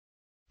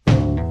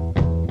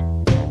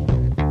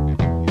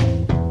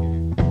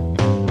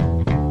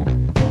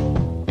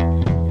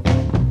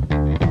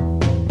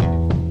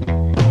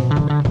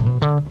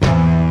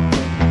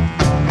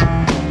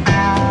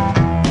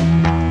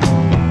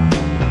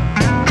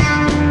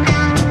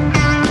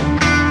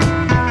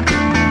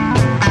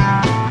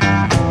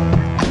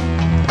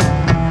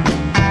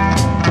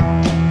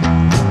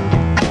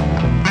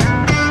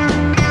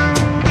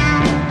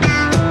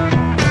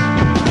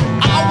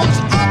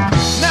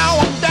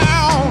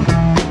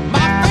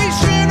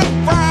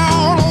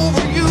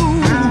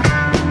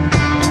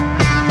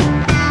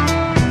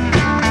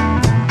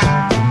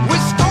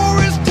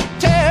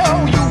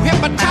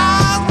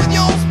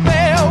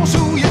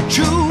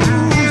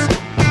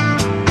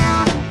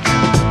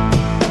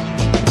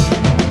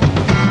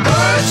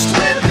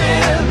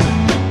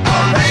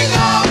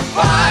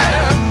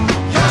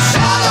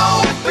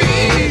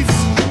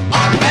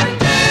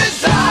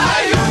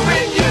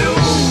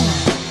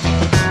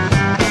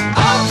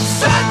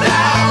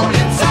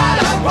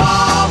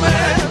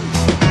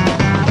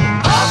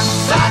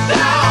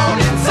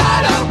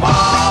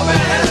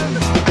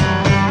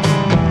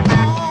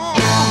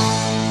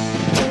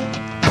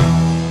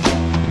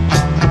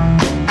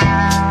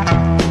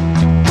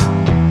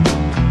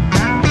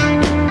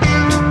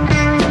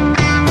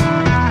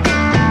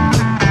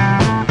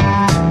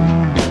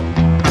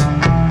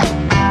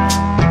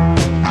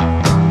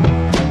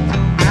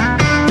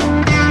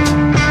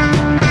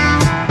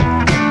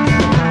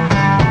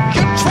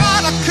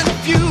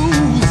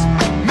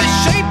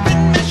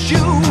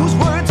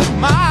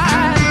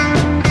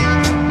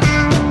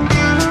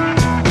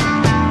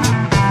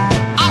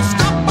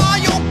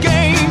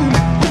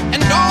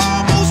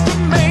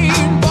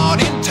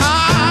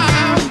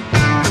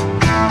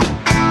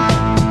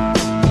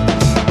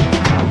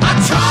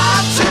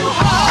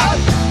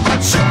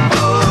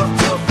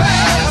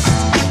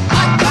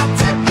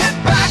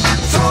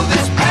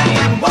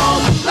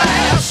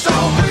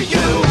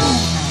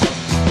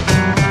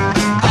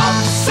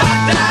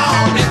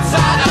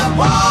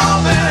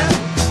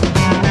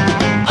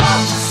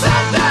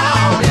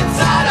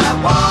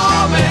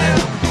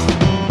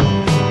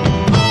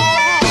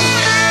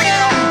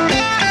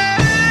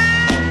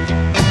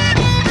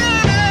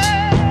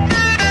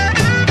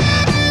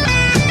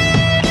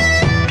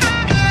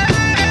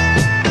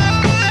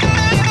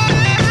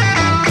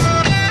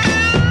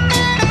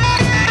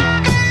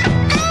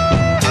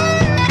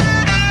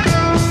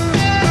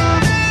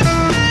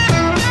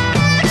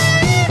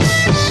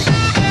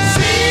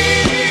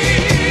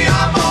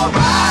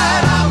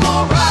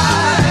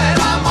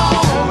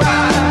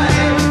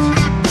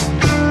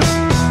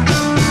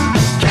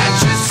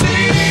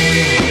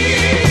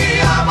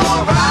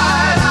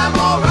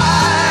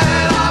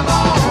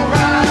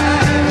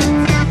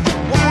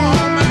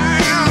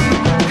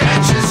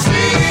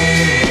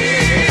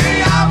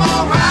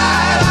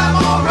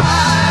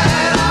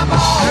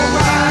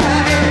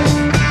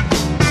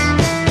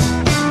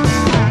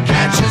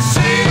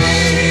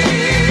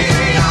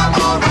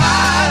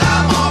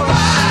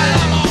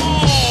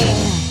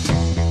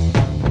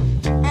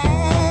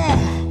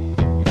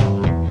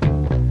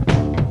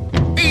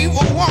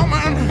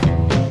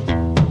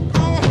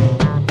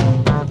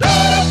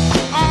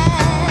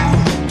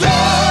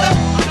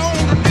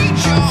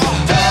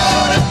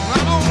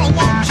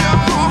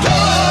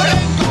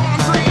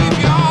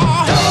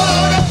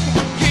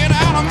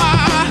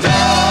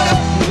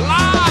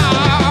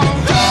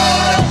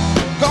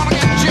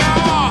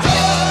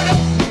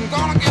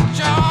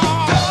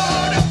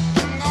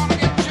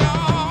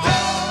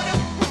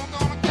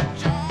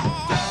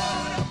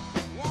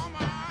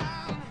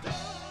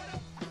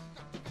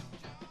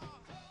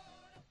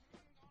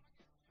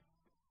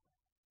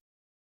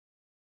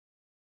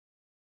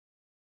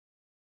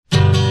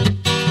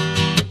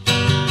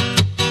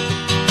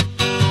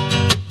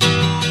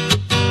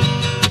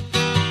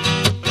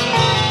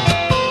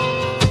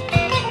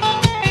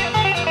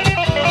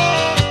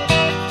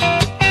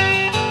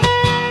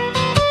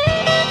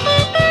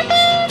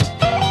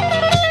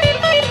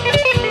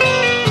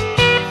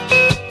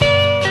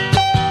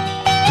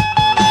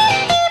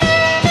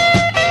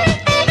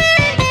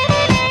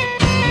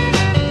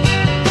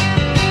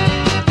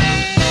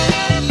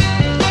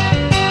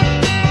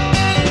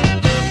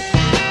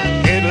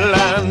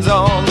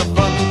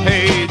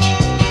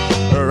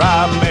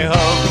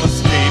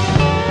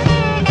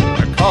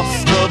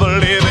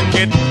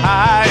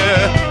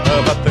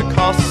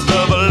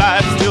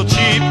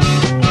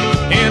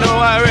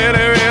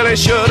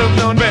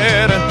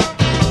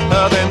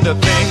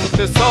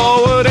this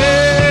all would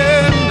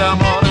end. I'm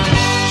gonna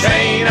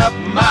chain up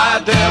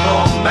my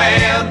devil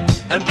man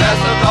and pass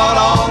the thought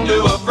on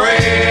to a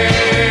friend.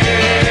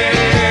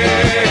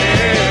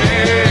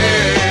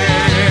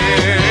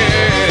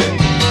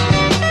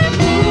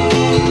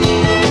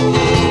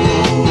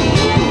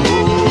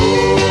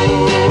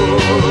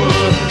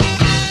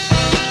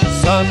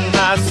 Sun,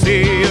 I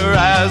see you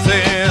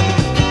rising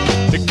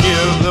to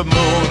give the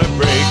moon a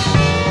break.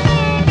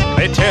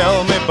 They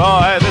tell me,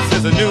 boy, this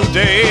is a new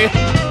day,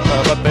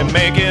 but they're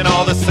making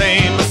all the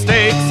same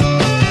mistakes.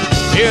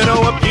 You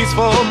know, a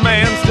peaceful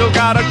man still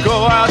gotta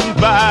go out and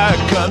buy a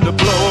gun to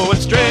blow a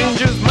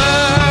stranger's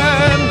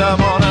mind. I'm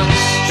gonna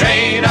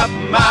chain up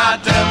my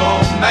devil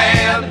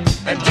man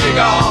and dig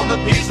on the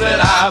piece that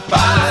I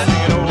find.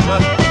 Singing over,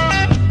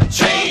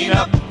 chain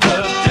up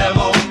the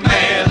devil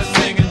man,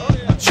 singing,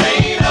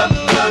 chain up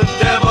the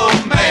devil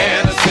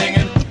man,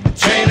 singing,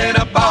 chaining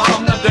up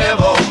on the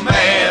devil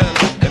man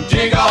and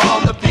dig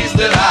on the piece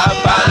that I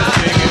find.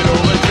 Sing it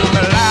over to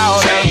me loud.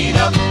 Chain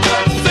up the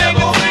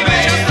devil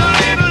man.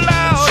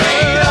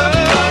 Chain up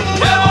the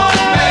devil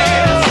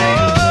man.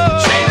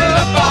 Chaining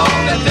up on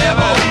the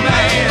devil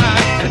man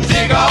and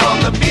dig on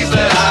the piece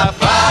that I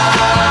find.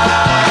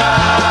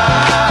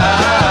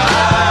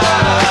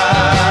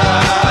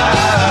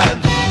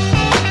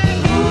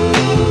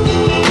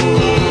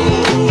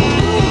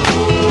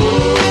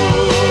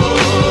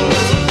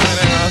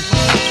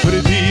 Could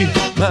it be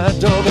my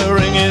doorbell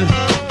ringing?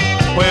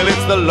 Well,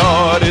 it's the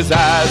Lord, his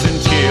eyes in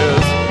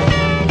tears.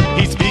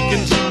 He's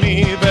speaking to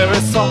me very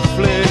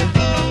softly,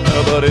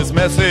 but his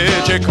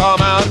message, it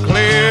come out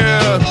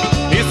clear.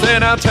 He said,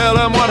 now tell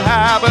him what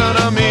happened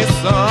to me,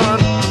 son.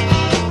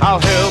 I'll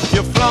help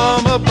you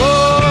from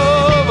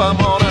above. I'm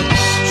gonna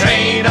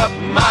train up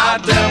my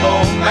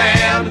devil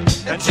man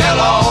and tell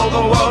all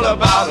the world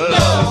about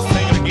love.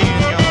 Sing it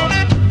again, y'all.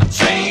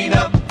 Chain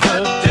up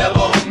the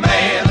devil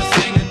man,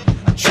 singing.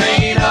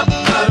 Chain up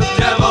the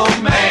devil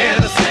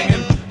man,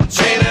 singing.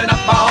 Chaining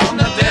up on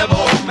the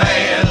devil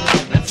man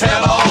and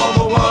tell all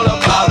the world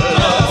about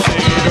love.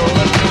 Sing it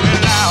over to me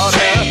louder.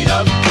 Chain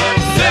up the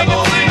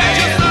devil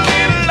man.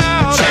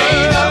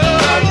 Chain up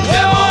the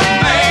devil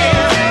man.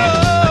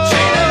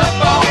 Chaining up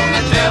on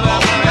the devil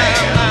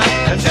man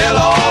and tell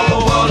all the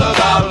world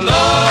about love.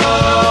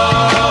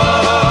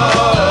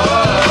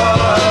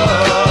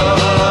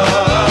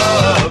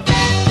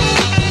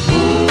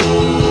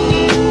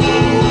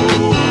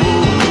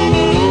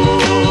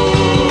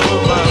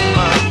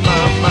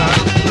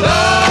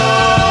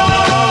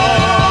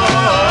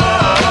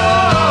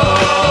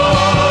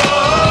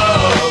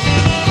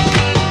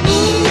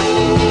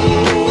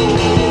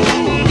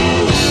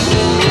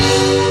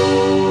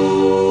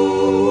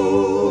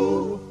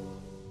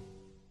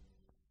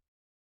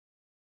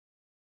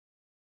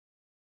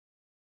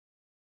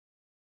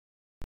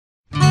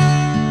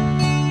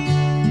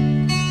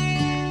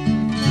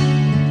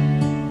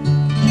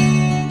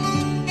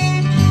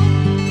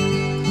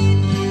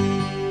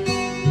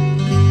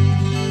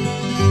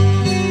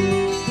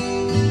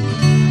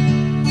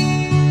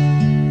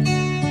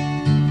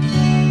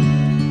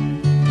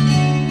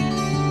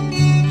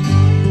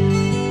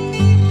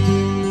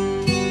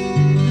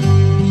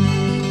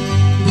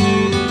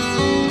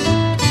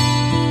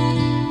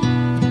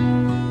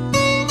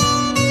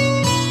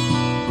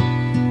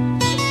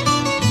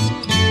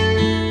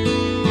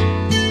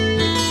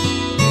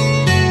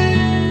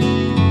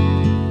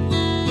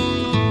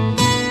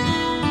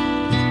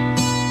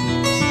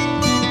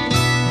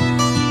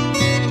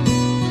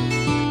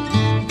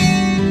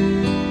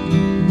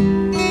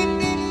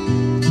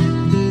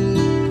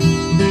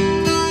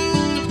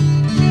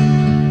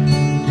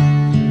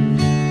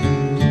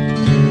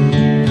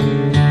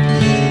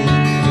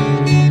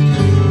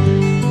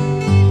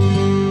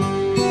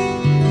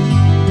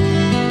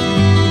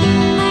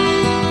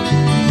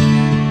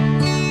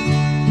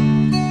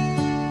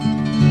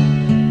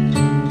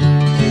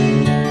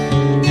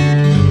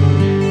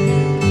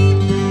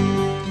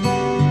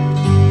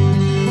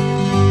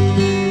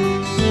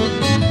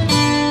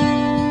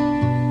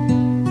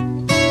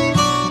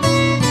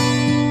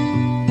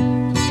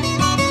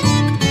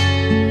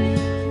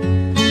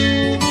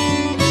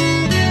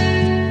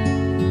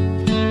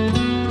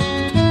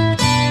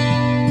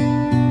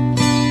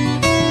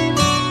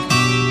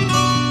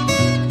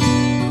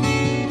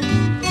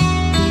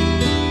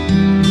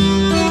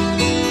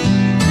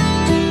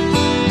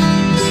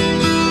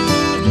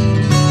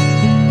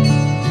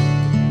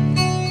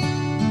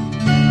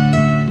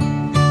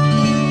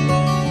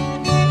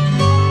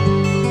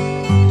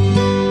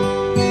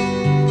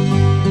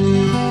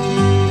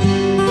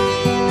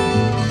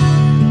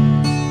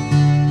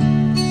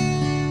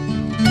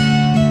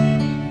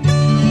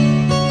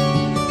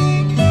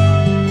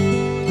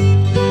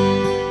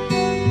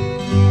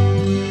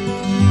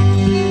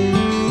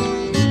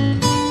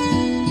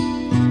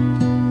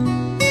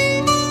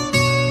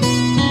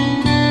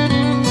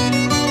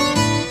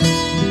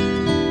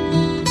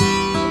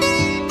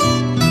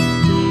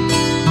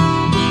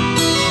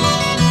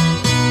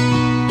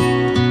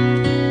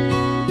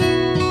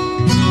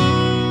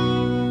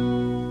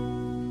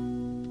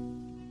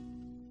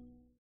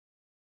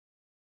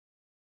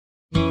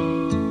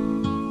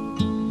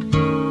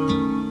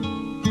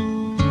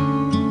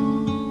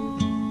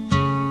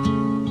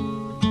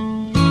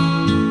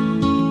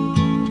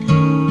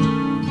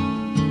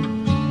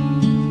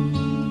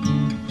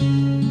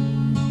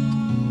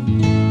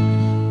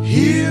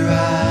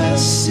 I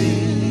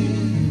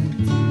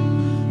sit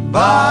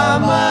by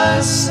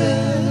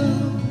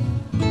myself,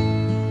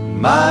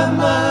 my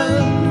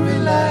mind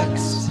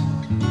relaxed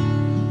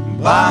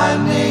by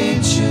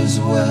nature's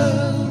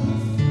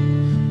wealth.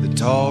 The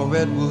tall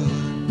redwood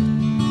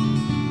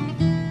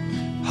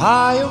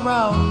high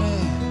around me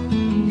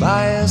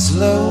by a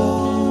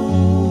slow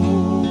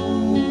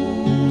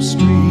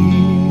stream.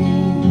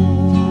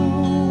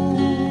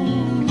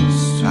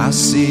 I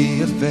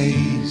see a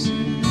face,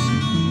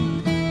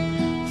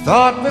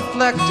 thought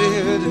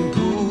reflected in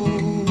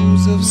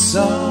pools of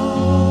sun.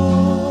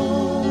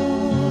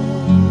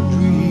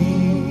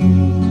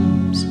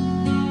 Dreams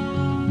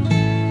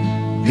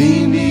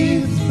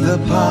beneath the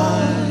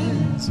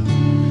pines,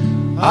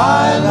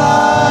 I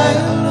lie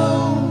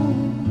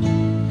alone,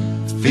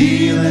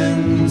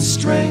 feeling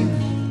strength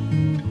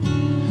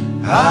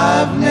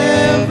I've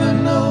never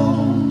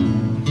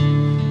known,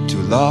 to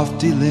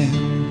lofty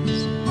limbs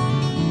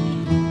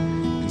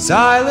in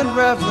silent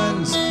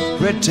reverence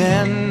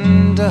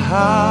pretend to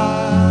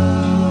hide.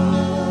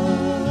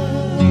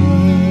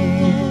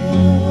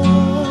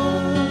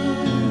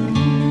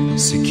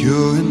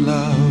 Secure in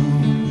love,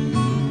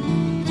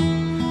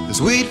 the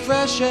sweet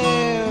fresh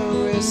air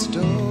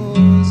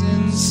restores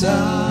inside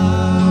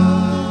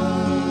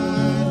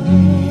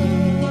me.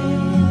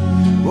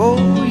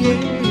 Oh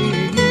yeah.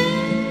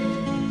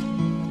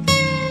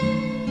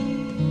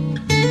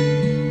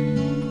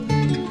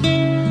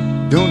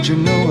 Don't you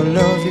know I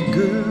love you,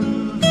 girl?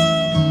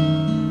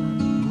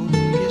 Oh,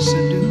 yes I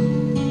do.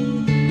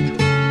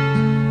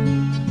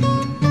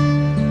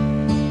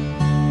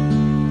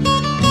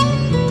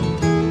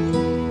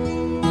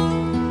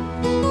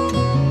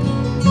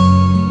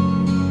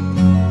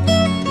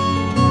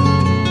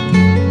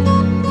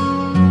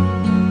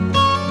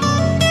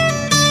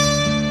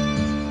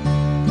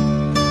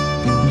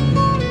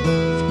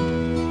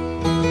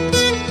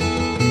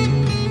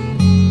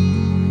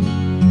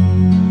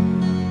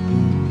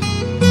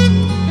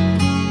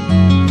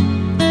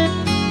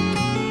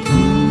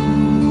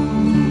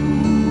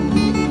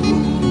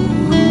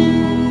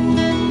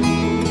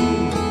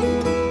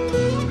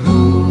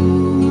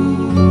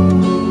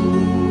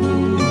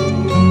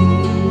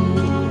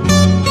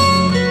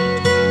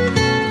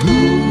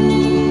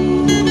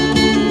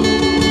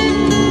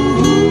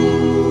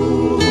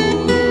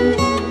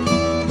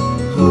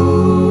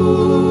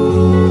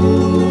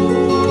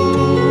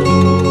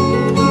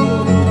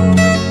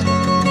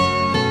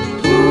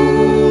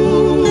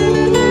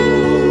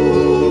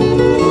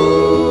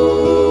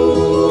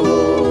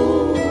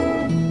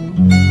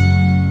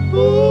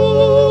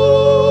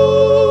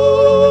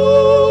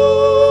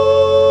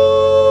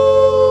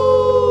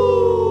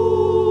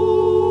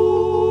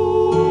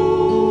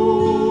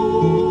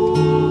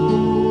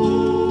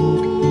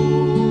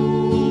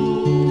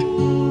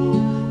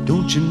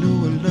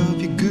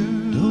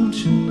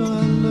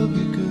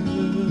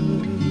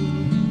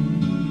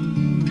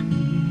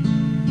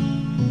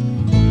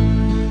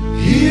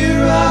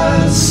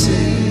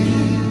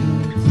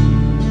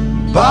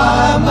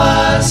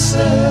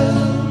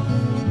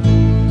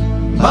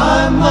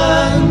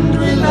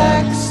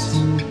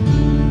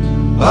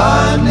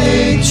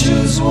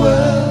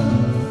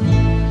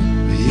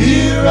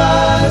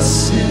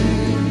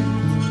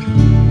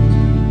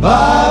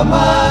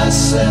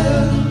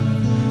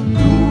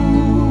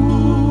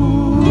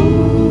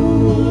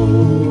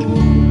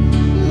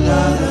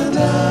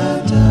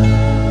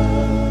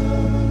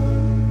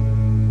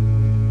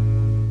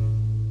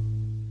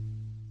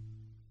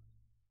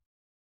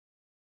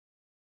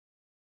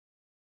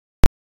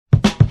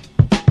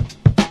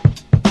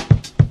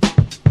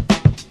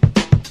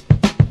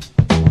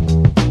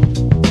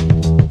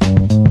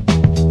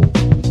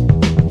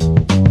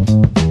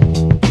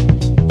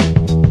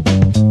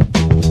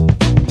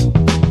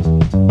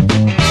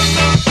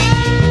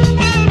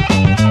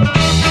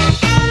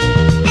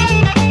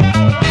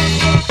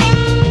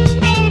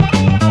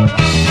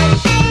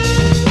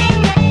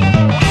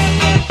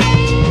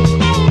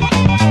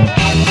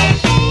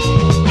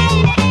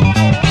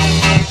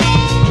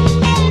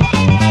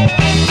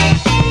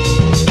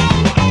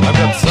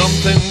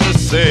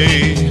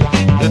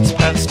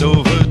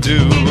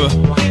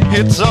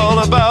 It's all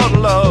about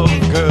love,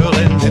 girl,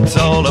 and it's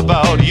all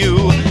about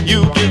you.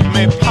 You give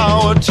me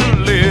power to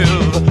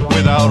live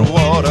without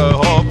water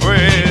or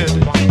bread.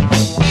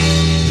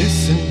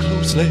 Listen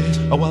closely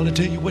while I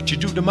tell you what you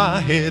do to my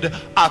head.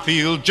 I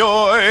feel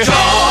joy, joy.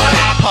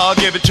 Oh,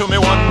 give it to me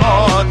one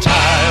more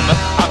time.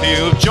 I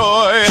feel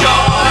joy,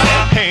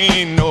 joy.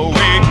 Ain't no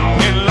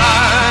waiting in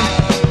line.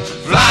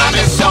 Fly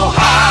me so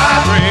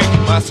high, break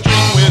my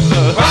string with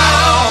the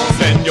ground.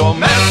 Send your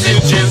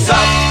messages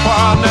up,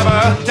 or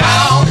never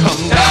down.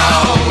 Come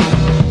down,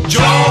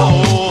 joy.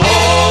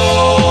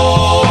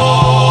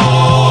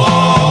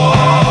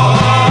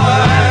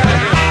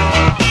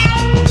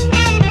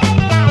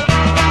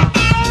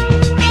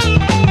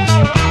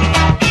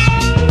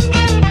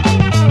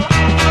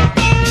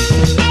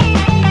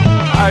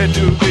 I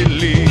do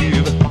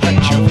believe that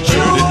you've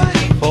heard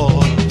it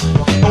before.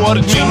 What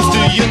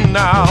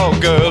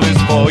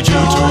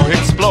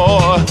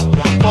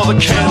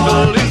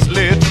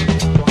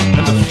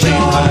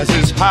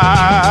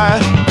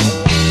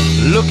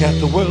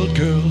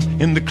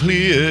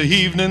clear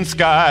evening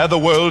sky. The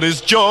world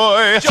is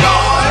joy.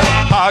 Joy.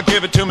 Ah,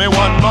 give it to me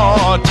one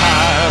more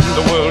time.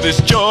 The world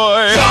is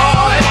joy.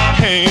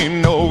 Joy.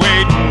 Ain't no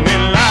waiting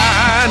in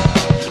line.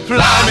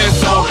 Fly me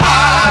so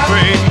high,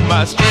 break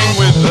my string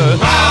with the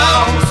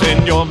round.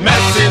 Send your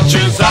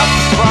messages up,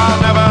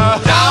 far never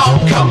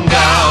down, come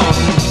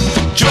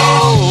down.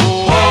 Joy.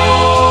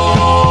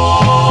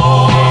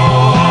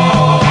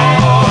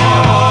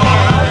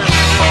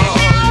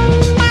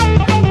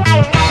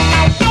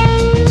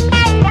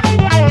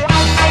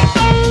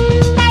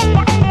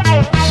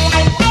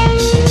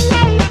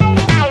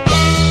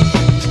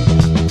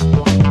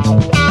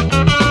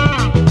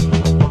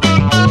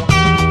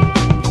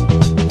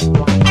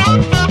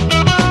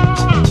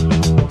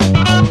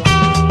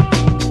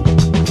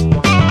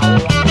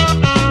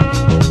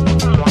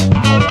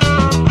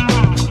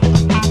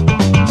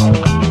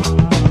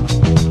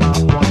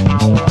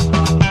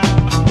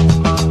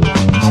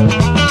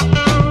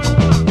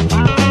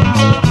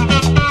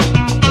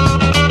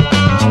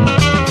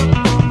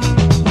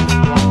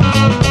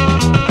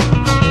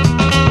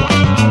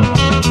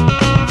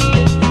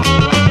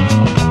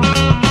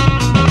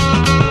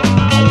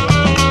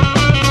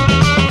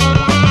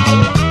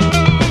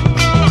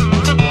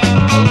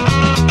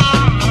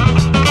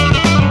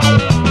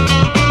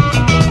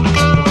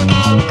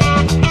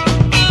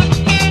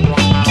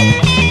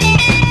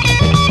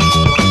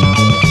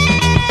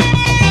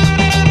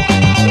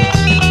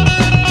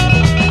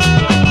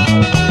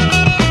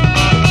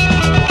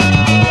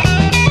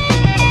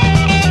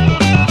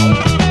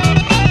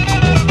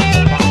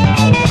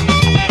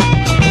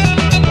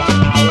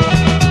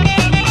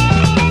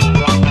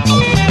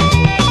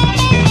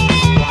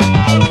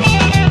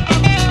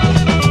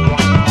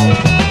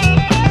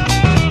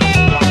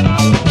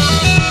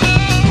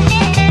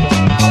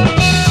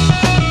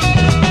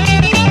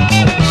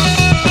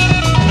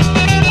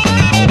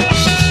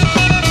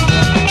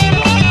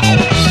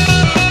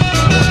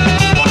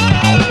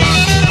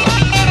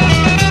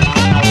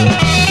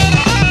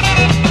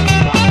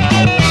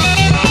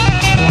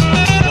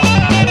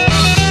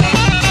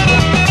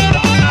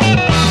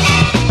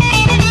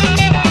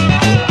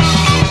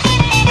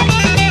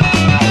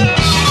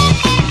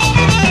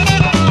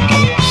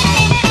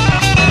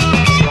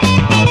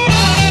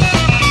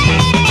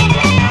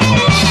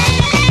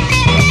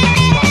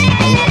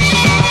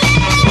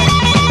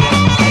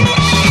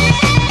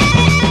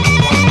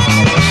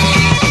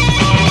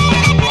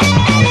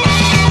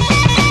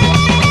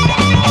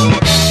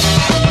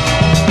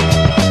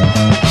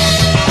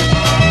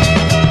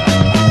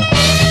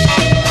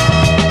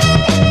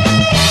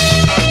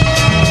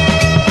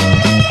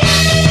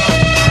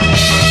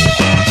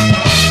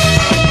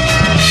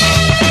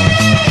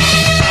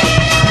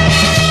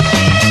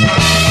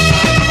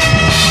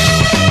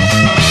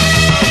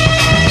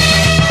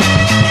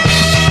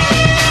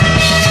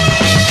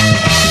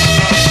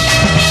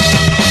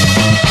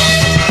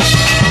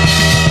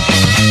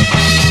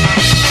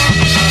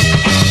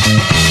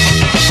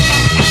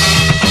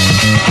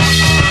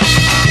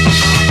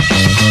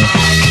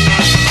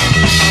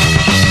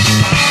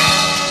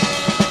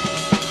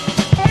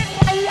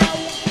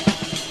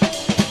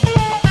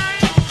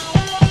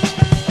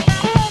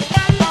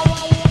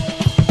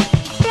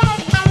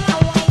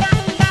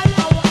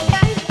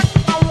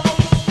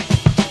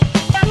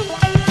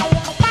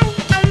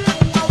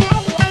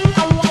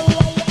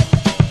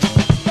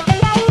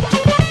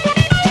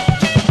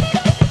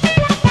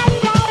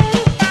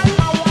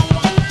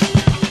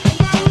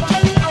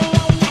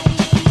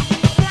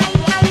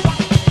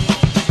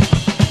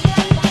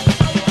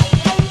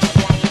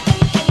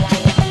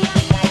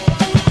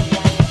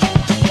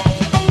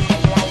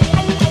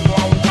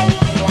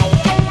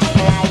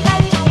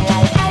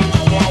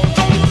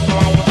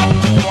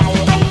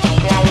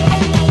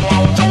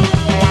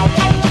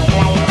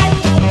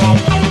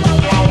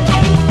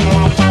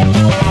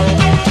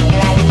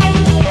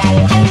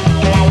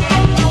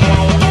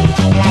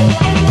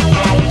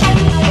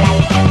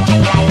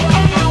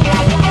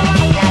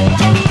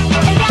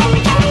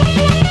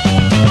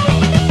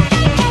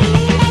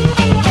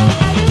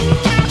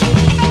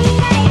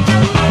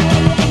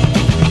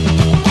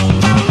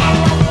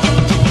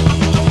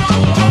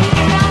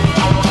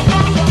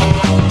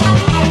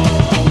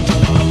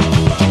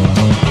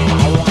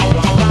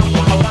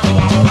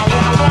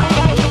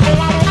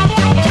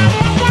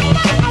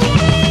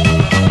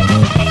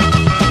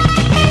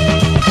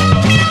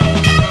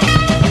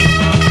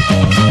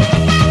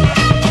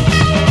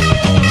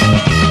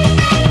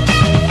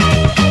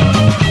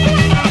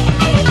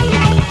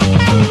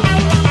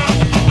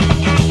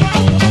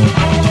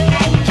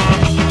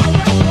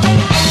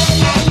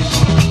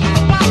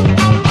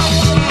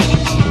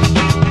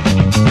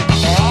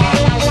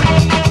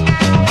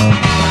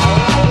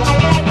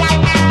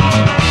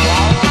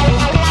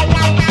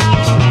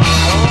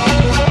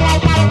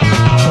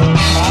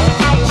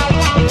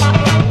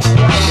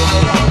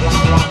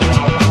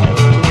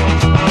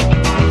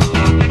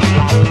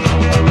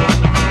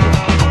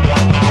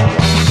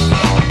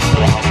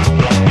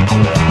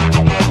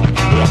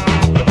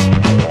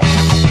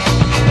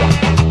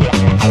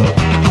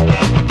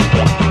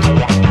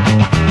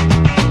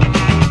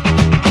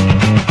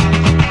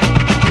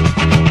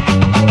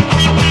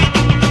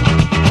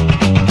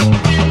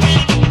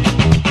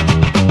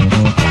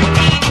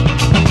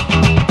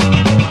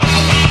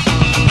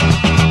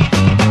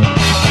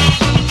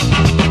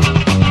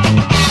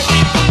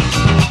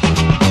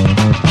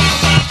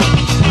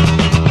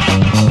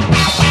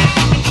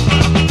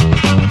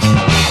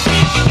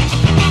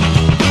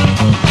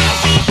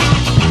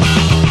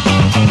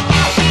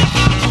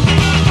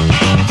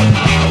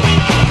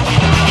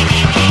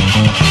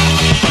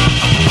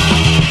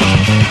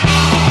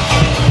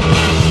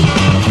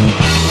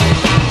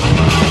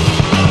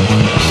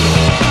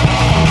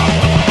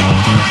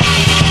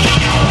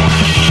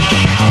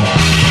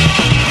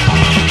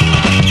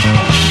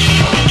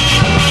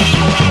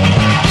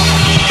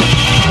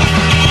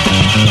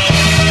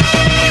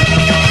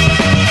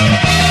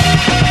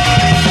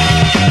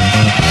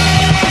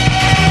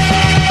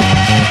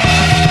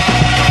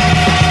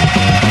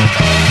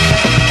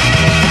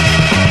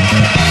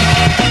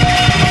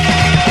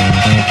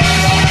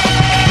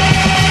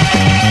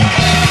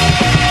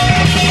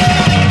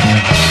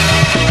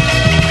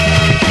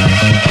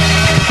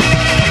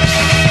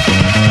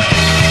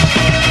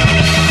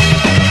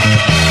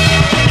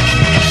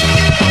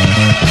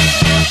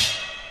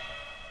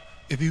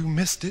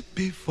 missed it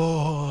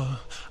before,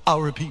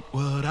 I'll repeat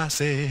what I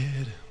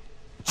said.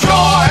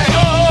 Joy,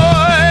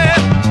 joy,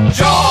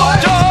 joy,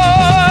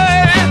 joy,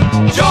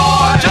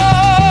 joy,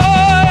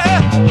 joy,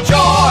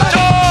 joy,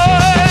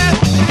 joy.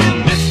 You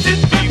missed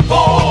it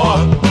before,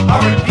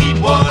 I'll repeat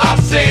what I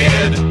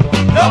said.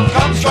 Love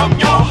comes from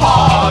your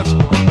heart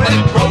when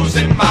it grows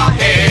in my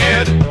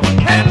head.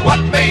 And what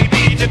may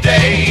be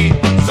today,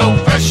 so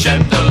fresh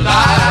and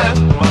alive,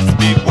 must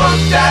be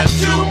worked at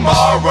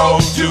tomorrow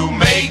to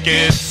make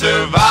it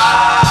survive.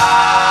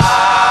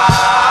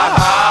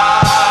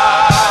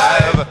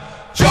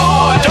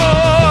 Joy,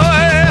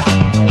 joy,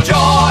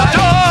 joy,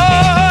 joy,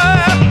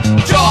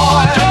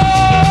 joy, joy,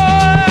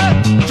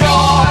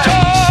 joy,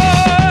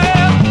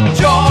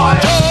 joy,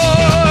 joy,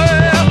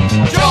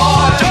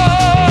 joy, joy,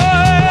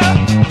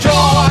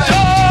 joy,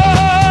 joy.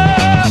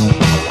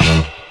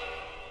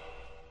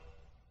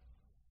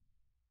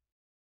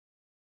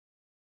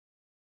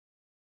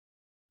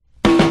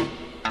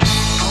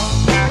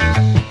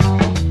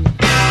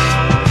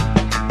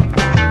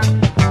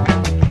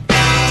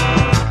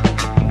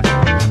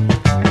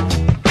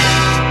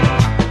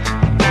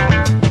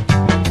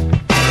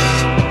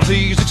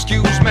 Please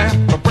excuse me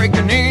for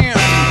breaking in,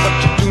 but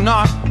you do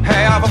not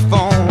have a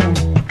phone.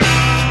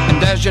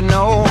 And as you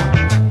know,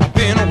 I've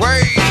been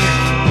away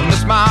from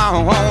this my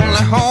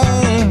only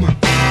home.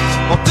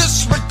 Well,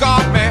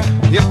 disregard me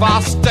if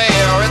I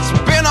stare. It's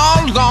been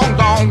a long,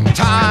 long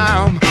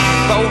time.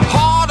 Though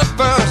hard at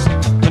first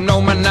to know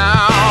me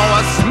now,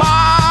 a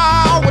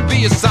smile would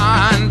be a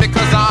sign,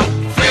 because I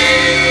feel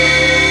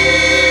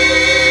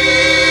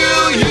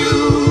you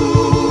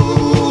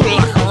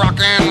like a rock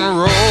and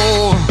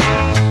roll.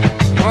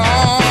 Oh,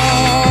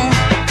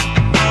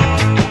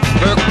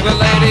 Berkeley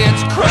Lady,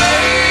 it's crazy,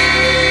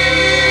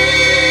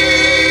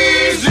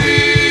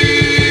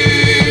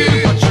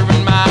 but you're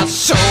in my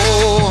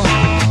soul.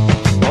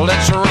 Well,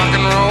 let's rock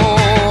and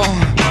roll.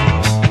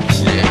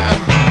 Yeah.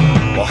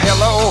 Well,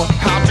 hello,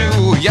 how do?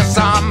 Yes,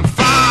 I'm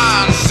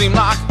fine. Seem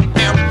like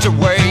empty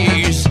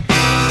ways.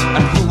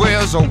 And who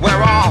is or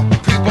where are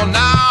people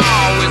now?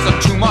 Is it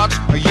too much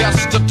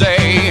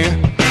yesterday?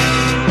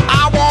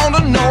 I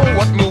wanna know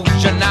what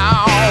moves you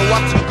now,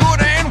 what's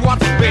good and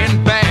what's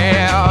been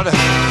bad.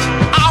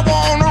 I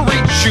wanna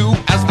reach you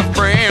as the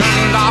friend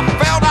I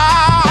felt I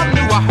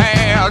knew I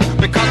had,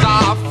 because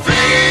I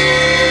feel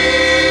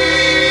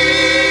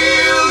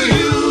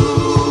you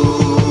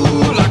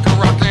like a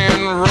rock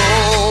and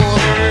roll.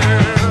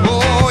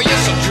 Oh,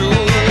 yes I do.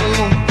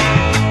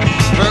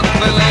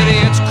 Berkeley Lady,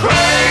 it's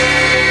crazy,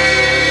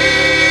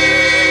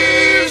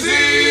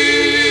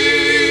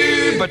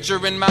 but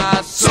you're in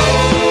my soul.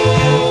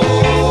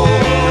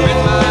 You're in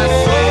my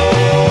soul.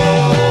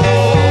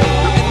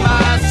 You're in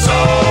my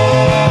soul.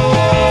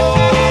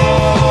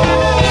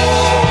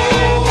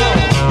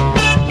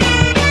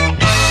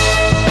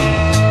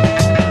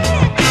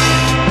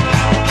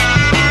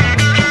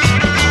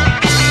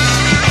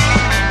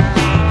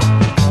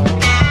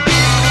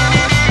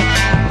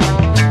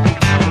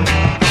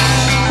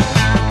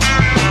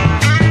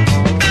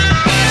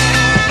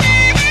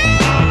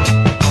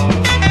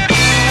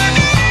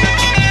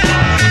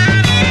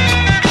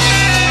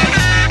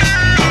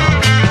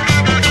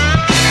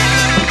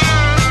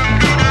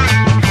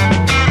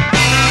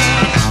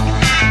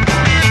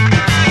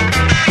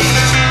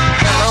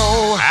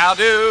 Hello, How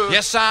do?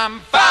 yes I'm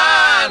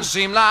fine.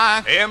 Seem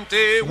like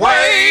Empty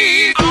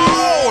wait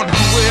on.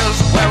 Who is,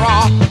 where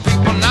are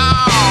people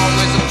now?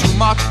 Is it too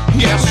much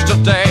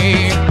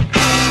yesterday?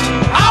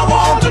 I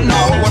want to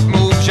know what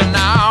moves you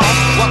now,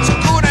 what's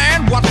good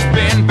and what's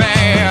been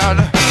bad.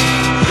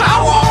 I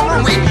want to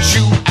reach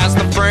you as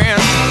the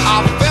friend I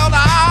felt I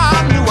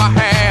knew I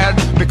had,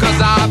 because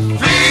I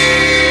feel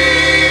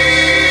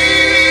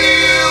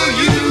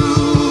you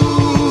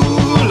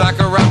like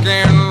a rock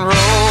and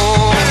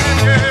roll.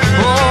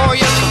 Oh,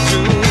 yes I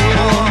do.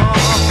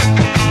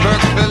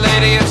 Berkeley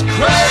Lady, it's crazy.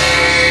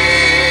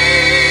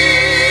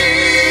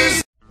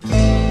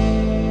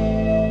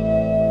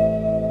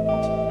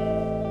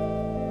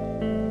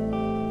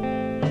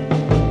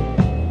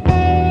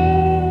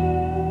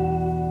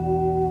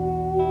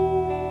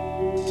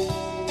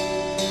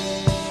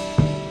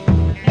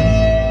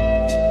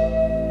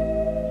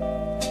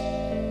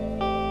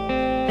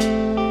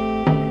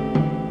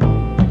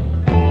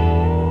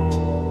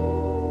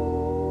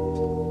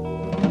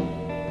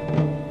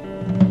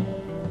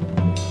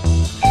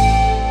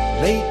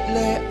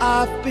 Lately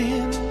I've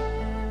been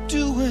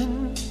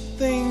doing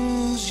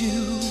things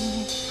you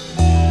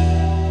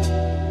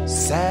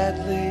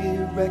sadly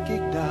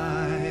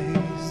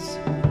recognize.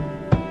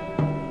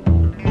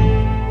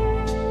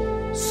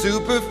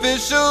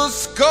 Superficial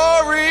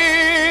scoring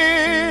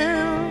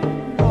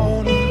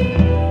on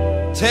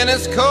a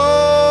tennis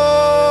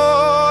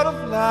court of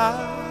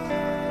life.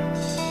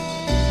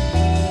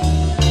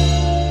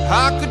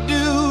 I could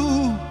do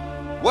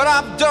what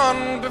I've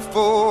done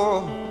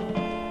before,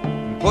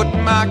 put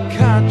my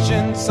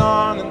conscience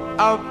on an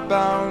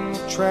outbound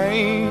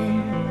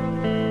train.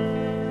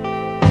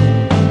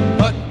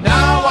 But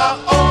now I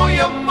owe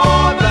you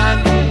more than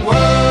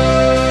words.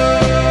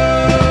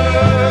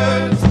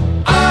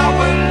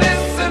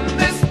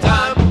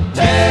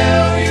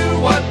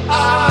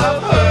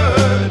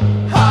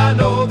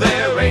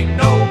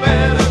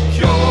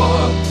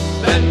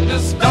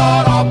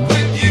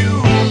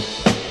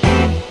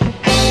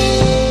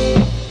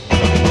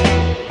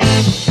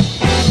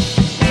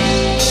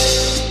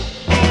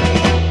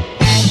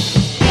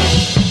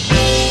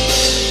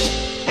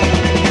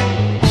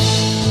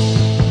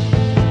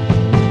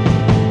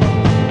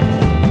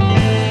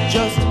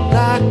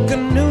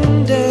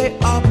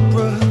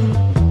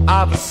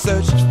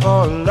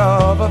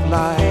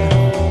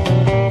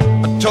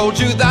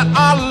 you that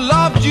I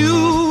loved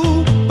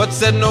you, but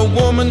said no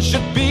woman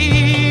should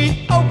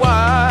be a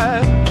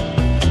wife.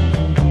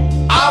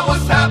 I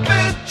was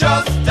happy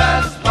just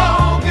as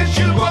long as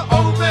you were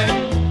only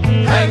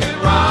hanging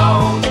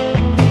around,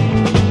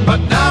 but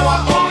now I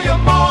owe you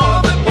more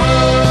than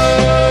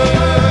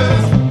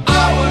words.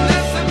 I will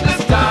listen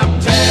this time,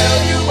 tell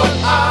you what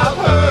I've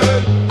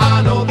heard.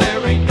 I know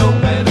there ain't no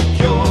better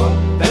cure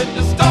than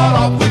to start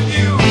off with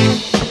you.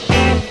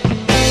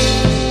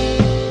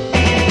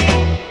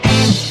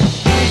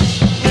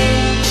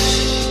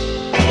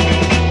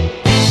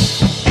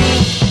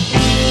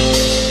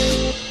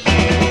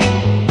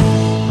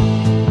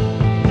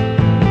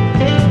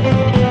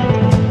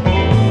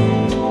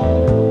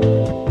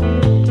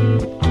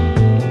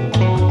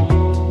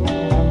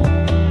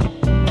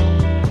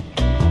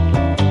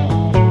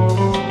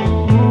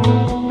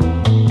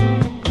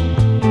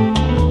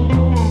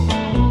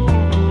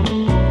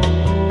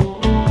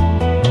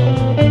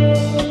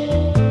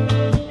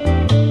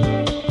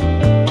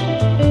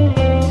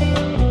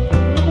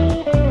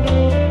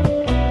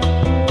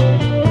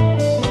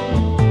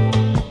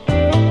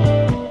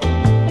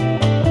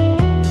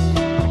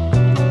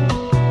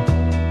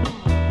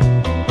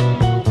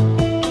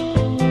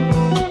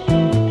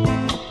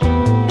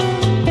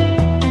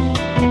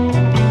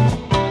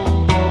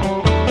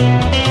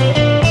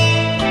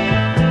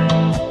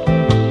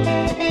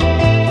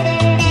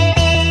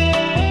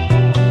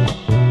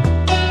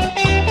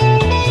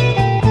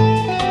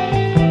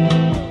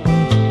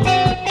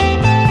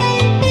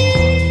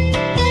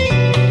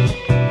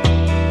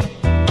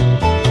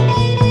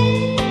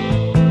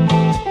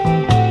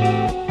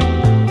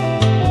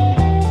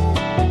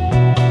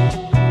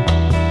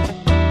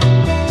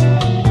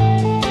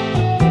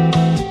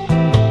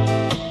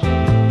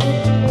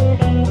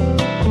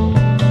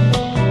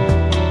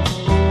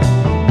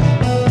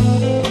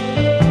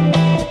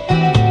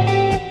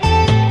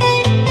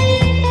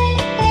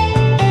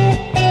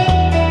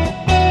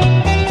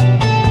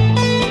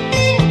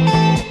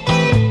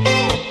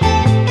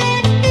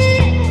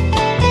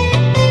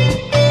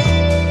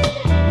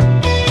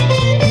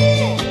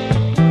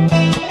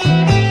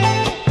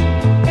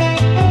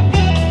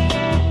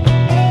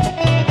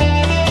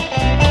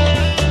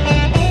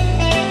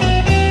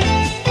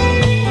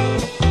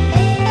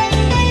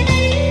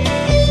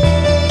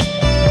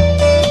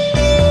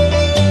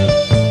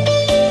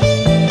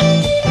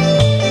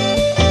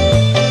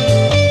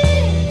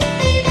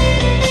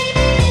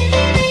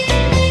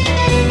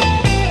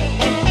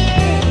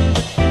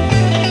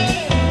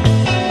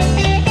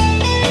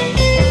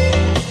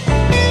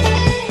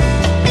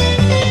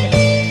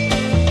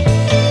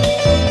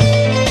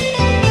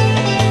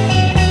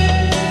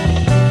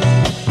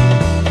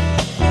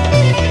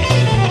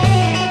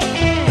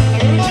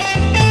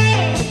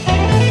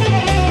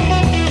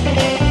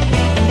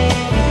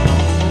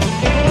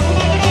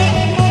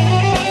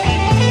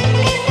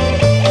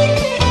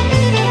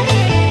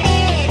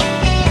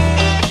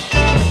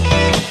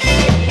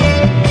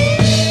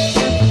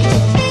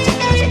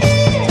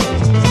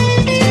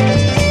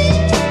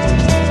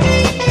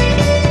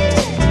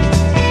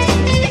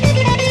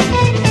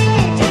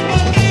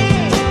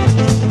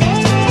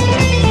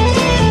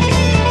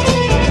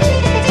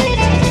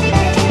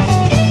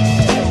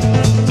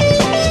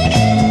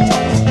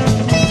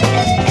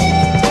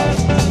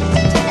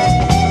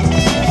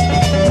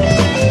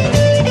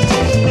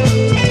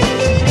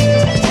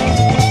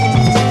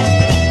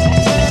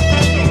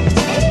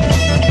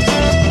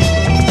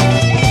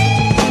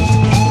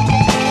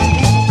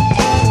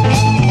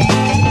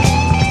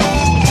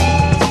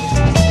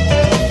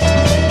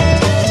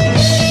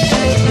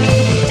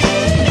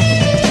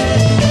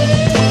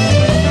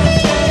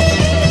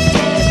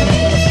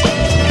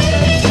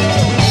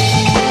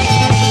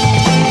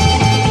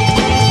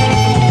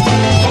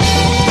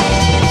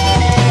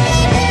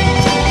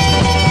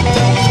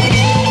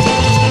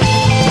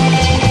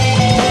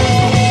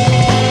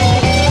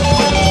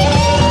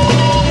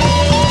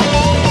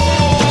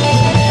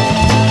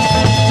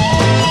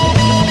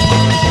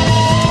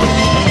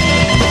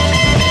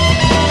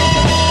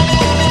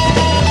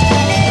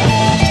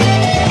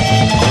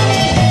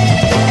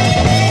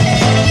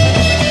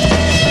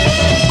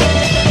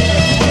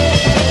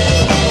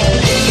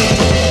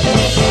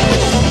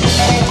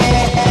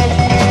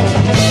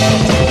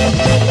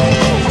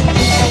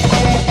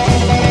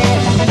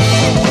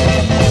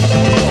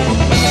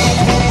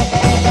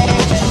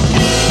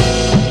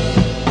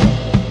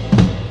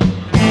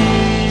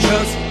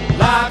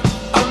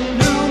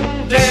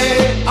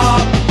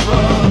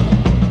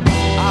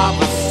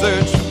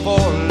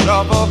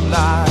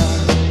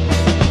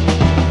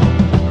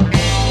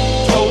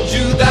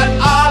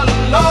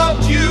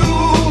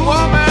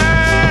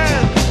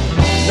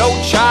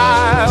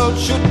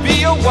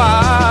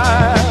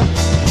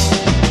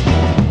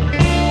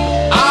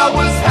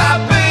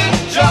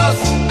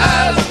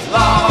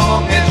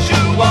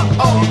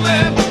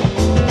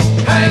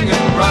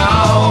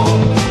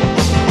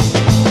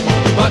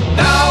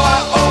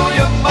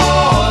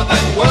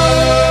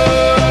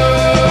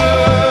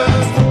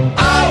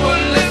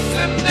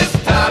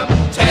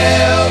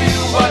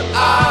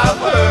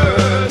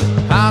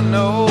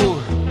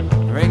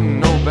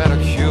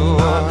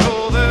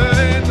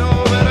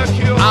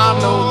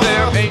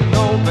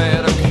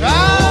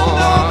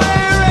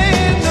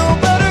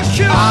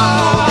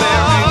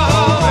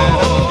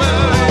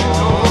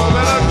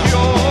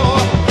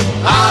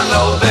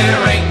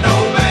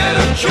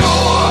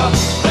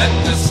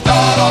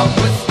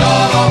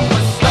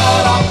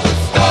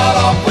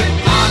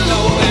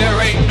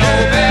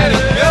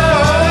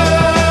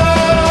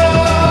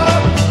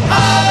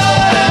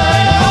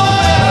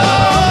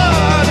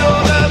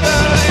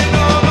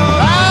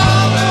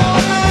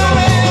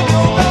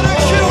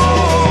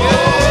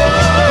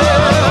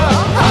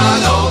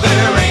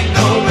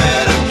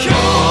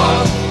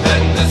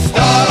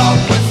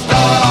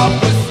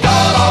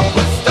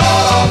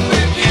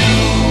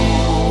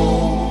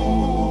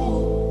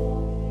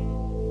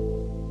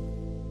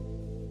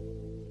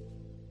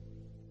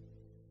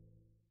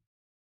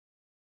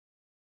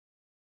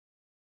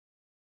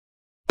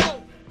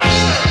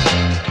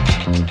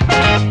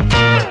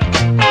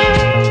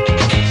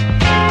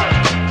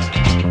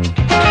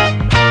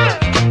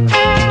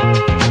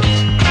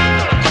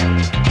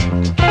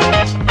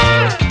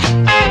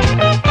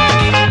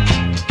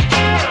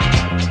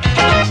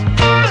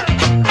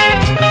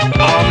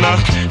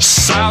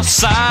 south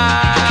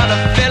side of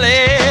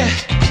Philly,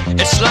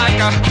 it's like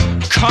a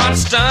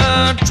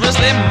constant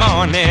drizzly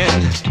morning.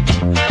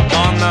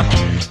 On the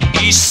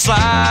east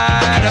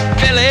side of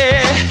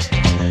Philly,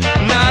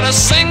 not a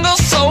single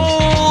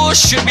soul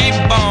should be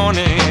born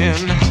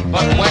in.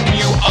 But when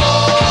you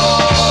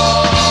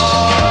are,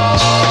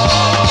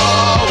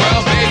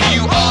 well baby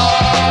you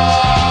are.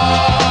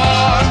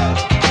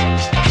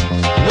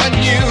 When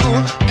you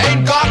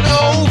ain't got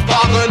no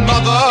father and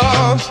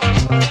mother,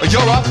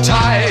 you're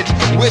uptight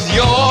with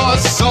your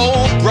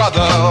soul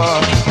brother,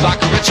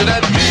 like Richard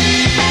and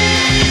me,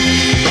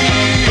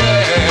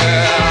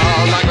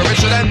 yeah, like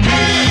Richard and me,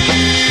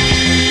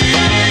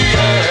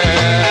 yeah,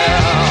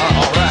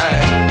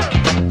 alright.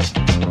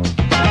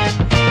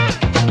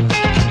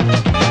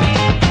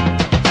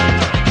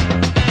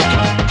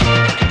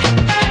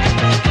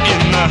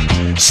 In the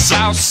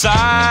south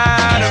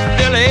side of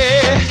Philly,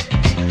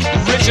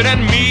 Richard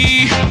and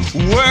me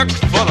work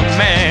for the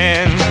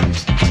man.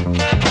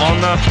 On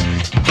the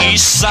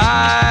east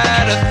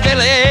side of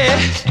Philly,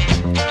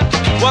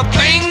 well,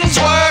 things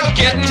were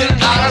getting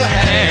out of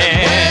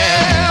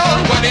hand.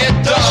 Well, when it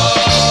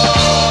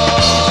does,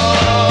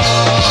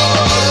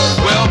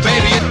 well,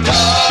 baby, it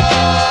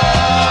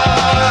does.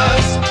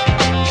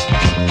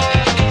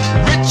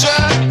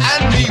 Richard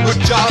and me were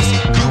just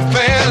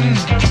goofing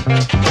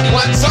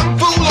when some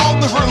fool on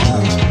the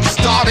roof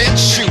started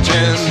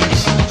shooting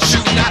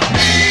at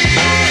me.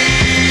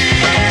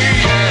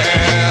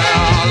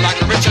 Yeah, like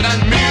Richard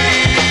and me.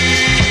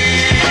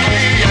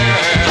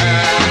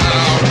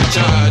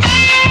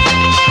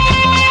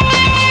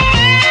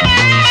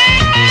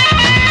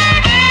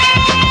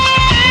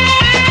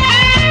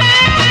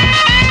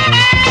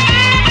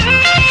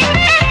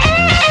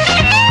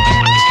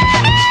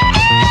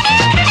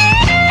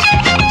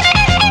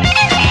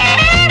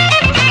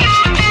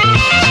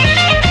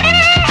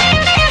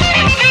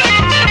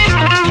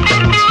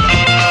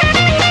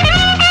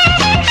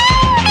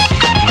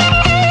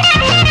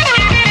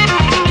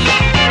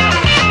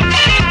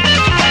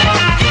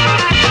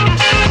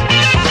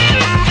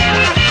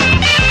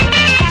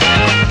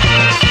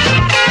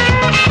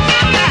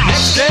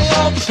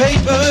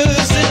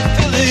 Papers in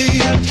Philly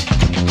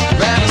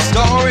ran a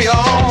story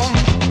on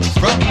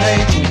front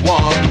page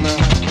one,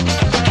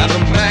 and the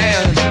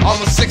man on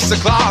the 6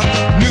 o'clock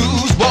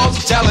news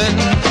was telling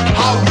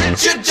how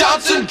Richard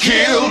Johnson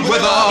killed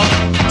with a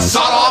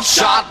sawed-off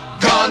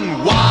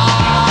shotgun. Why?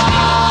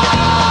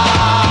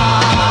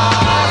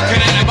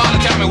 Can anybody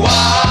tell me why?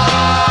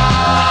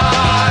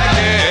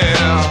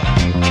 Yeah.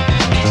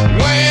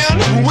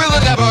 When will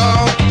it ever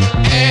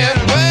end?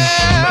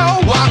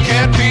 Well, why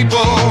can't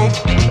people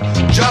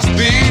just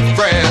be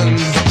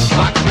friends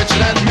like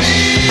Richard and me?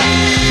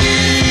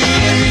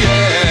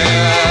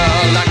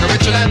 Yeah, like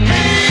Richard and me.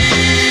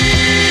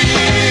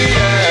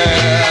 Yeah,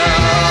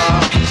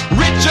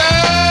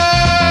 Richard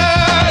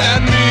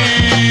and me.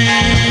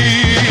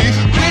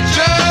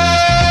 Richard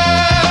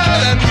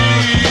and me.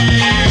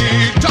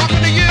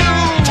 Talking to you.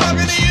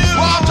 Talking to you.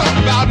 Well, I'm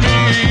talking about me.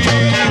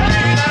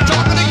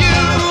 Talking to you.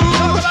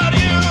 Talking about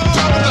me.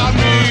 Talking about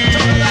me.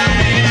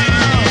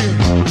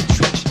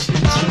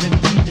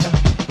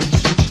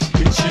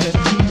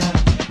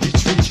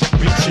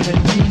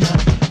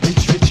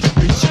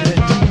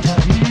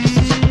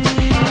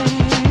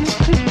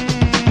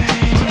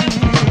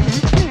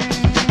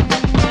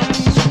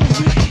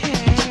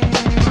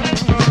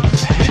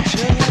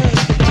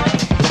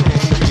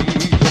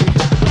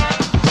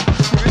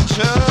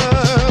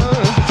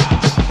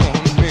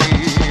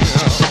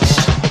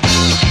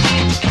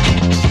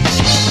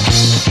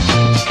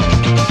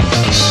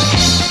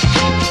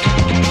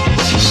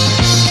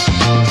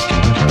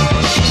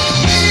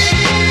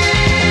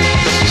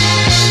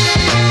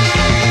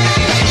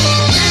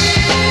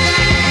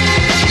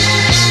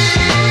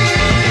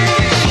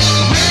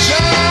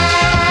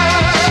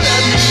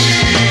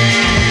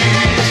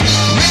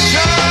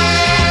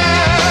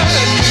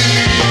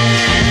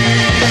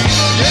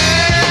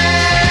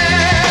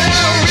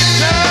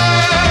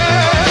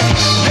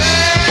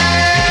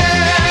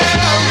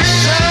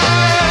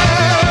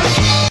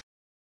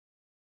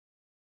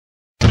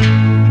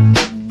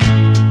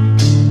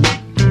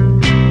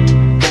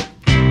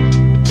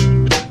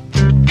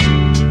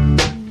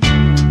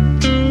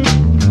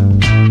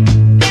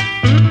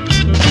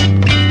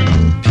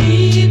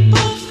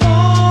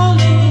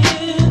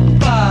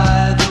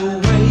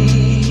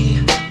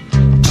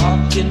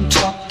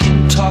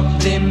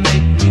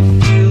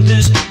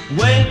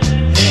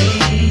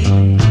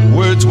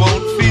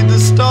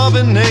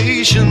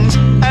 nations,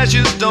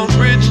 ashes don't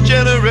bridge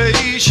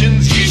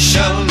generations. Ye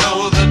shall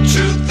know the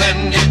truth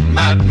and it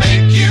might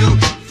make you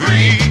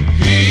free.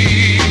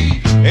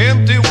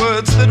 Empty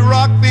words that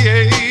rock the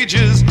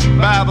ages,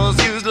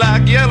 Bibles used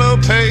like yellow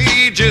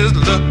pages.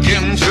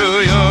 Looking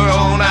through your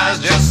own eyes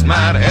just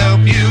might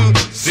help you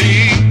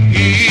see.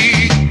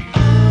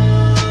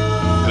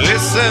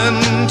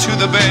 Listen to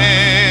the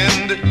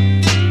band,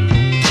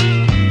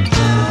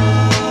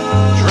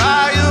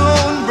 try your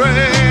own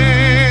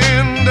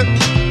brand,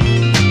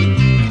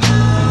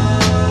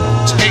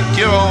 take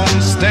your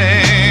own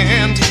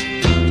stand.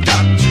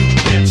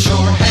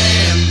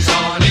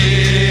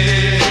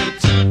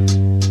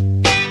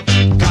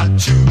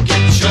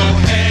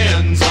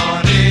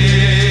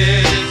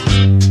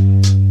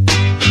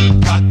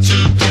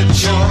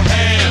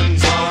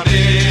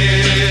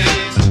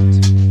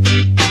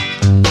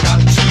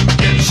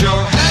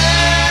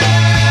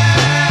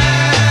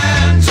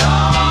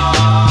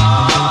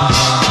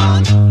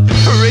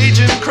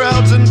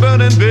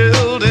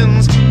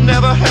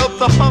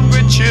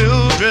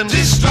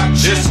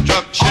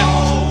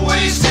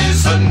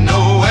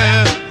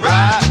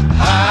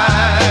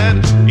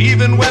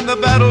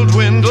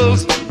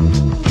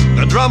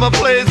 drummer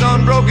plays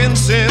on broken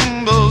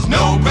cymbals.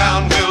 No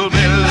ground will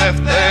be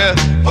left there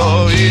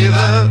for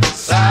either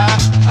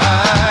side.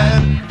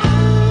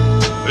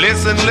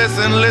 Listen,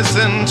 listen,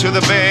 listen to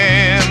the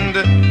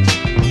band.